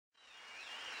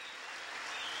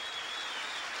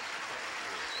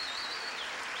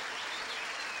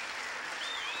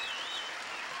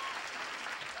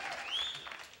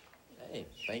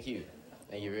Thank you.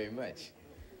 Thank you very much.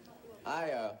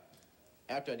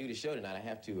 After I do the show tonight, I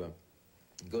have to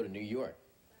go to New York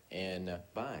and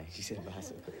bye. She said bye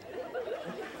so quick.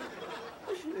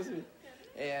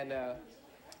 And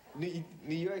New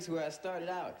York's where I started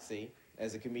out, see,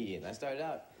 as a comedian. I started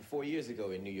out 4 years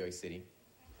ago in New York City.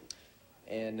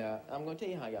 And I'm going to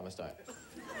tell you how I got my start.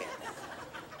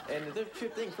 And the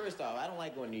trip thing, first off, I don't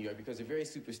like going to New York because they're very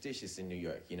superstitious in New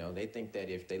York, you know. They think that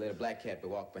if they let a black cat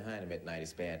walk behind them at night,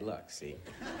 it's bad luck, see.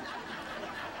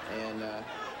 And,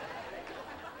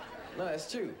 no,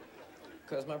 that's true.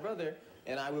 Because my brother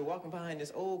and I were walking behind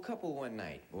this old couple one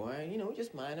night, boy, you know,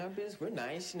 just mind our business. We're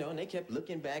nice, you know, and they kept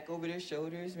looking back over their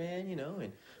shoulders, man, you know,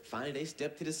 and finally they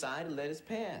stepped to the side and let us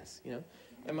pass, you know.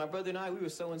 And my brother and I, we were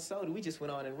so insulted, we just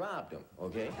went on and robbed them,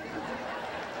 okay?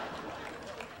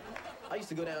 I used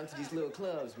to go down to these little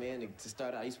clubs, man, to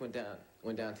start out. I used to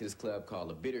went down to this club called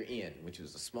the Bitter Inn, which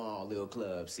was a small little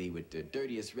club, see, with the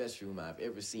dirtiest restroom I've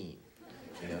ever seen.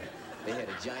 You know, they had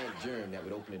a giant germ that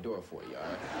would open the door for you, all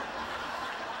right?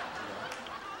 You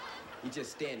know, you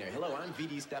just stand there. Hello, I'm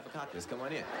V.D. Staphylococcus. Come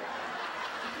on in.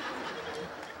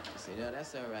 I said, no,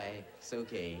 that's all right. It's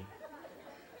okay.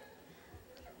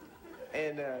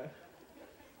 And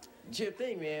the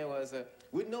thing, man, was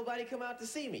wouldn't nobody come out to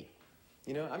see me?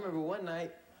 You know, I remember one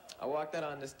night, I walked out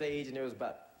on the stage and there was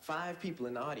about 5 people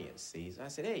in the audience, see? So I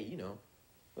said, hey, you know,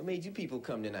 what made you people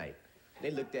come tonight? They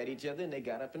looked at each other and they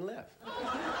got up and left.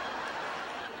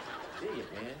 Dig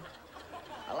it, man.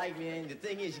 I like, man, the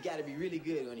thing is, you gotta be really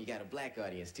good when you got a black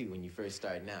audience, too, when you first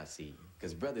starting out, see?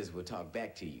 Because brothers will talk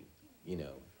back to you, you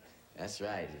know. That's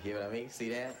right, you hear what I mean? See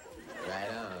that? Right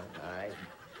on, all right?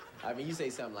 I mean, you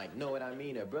say something like, know what I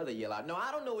mean? A brother yell out, no,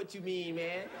 I don't know what you mean,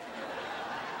 man.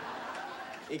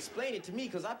 Explain it to me,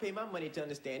 because I pay my money to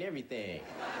understand everything.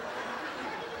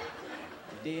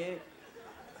 You dig?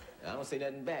 I don't say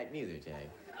nothing back, neither, Jack.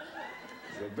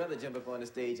 So brother jump up on the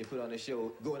stage and put on a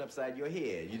show going upside your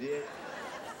head, you did?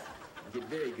 Get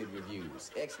very good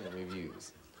reviews, excellent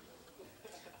reviews.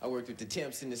 I worked with the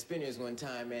Temps and the Spinners one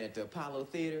time, man, at the Apollo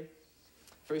Theater.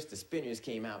 First, the Spinners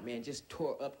came out, man, just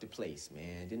tore up the place,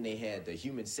 man. Then they had the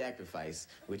Human Sacrifice,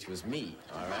 which was me,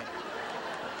 all right?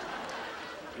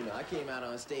 You know, I came out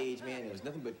on stage, man, there was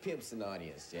nothing but pimps in the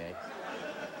audience, Jack.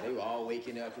 They were all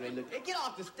waking up and they looked, hey, get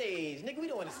off the stage, nigga, we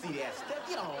don't want to see that stuff.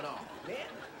 Get on off, man.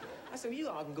 I said, well, you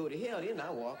all can go to hell. Then I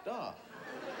walked off.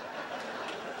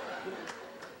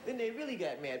 Then they really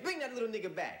got mad. Bring that little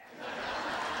nigga back.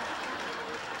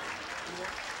 You know?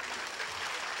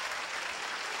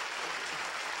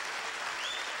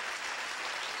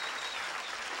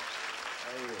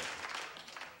 Oh,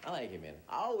 yeah. I like it, man.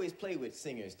 I always play with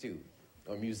singers, too,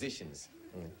 or musicians.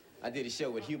 I did a show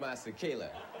with Hugh Masekela.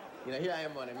 You know, here I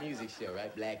am on a music show,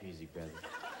 right? Black music, brother.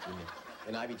 You know?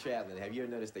 And I be traveling. Have you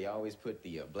ever noticed they always put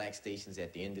the black stations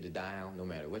at the end of the dial, no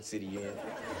matter what city you're in?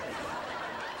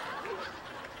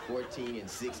 14 and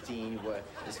 16, what?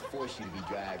 Just force you to be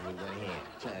driving with one hand,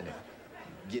 trying to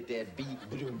get that beat.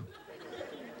 Boom.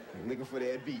 Looking for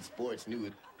that beat. Sports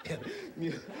news. I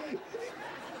mean,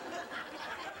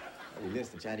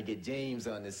 listen, trying to get James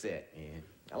on the set, man.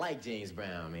 I like James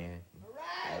Brown, man. All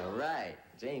right. All right.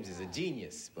 James is a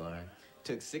genius, boy.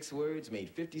 Took 6 words, made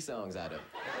 50 songs out of them.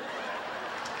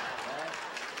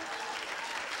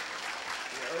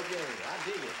 Okay, I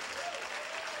dig it.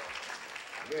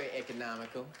 Very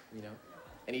economical, you know.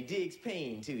 And he digs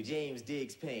pain, too. James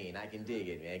digs pain. I can dig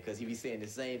it, man, because he be saying the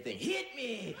same thing. Hit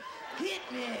me! Hit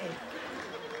me!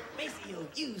 Maceo,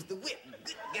 use the whip.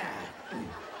 Good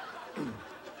guy.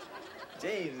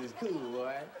 James is cool,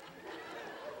 boy.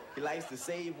 He likes to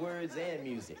save words and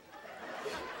music.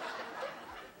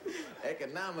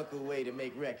 Economical way to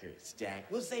make records, Jack.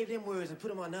 We'll save them words and put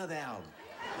them on another album.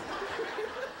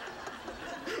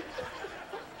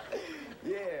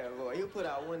 Yeah, boy, he'll put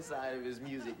out one side of his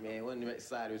music, man. One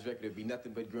side of his record will be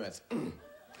nothing but grunts.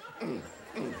 And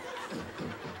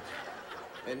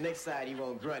the next side he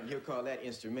won't grunt, and he'll call that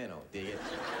instrumental, dig it?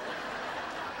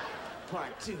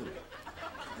 Part 2.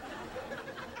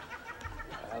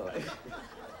 I like it.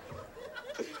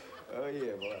 Oh,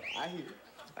 yeah, boy.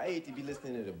 I hate to be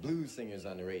listening to the blues singers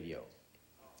on the radio.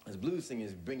 Those blues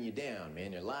singers bring you down,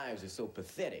 man. Their lives are so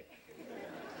pathetic.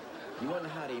 You wonder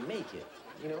how they make it,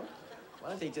 you know? Why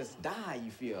don't they just die,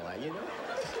 you feel like, you know?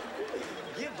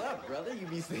 Give up, brother, you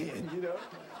be saying, you know?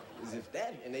 As if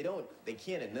that, and they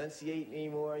can't enunciate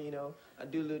anymore, you know? I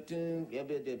do a little tune, yeah,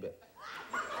 blah, blah, blah.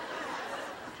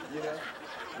 You know?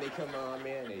 And they come on,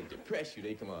 man, they depress you.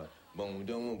 They come on, boom,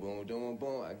 boom, boom, boom,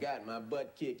 boom. I got my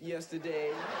butt kicked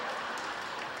yesterday.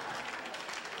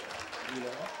 You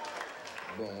know?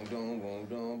 Boom, boom, boom,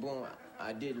 boom, boom.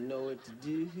 I didn't know what to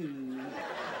do.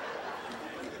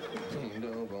 Boom,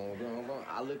 boom, boom, boom, boom.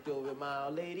 I looked over at my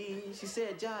old lady. She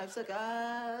said, "Jive, sucker,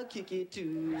 I'll kick it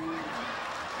too."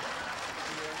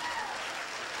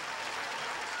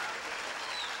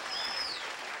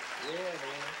 Yeah,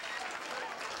 man.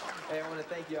 Hey, I want to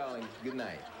thank y'all and good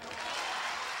night.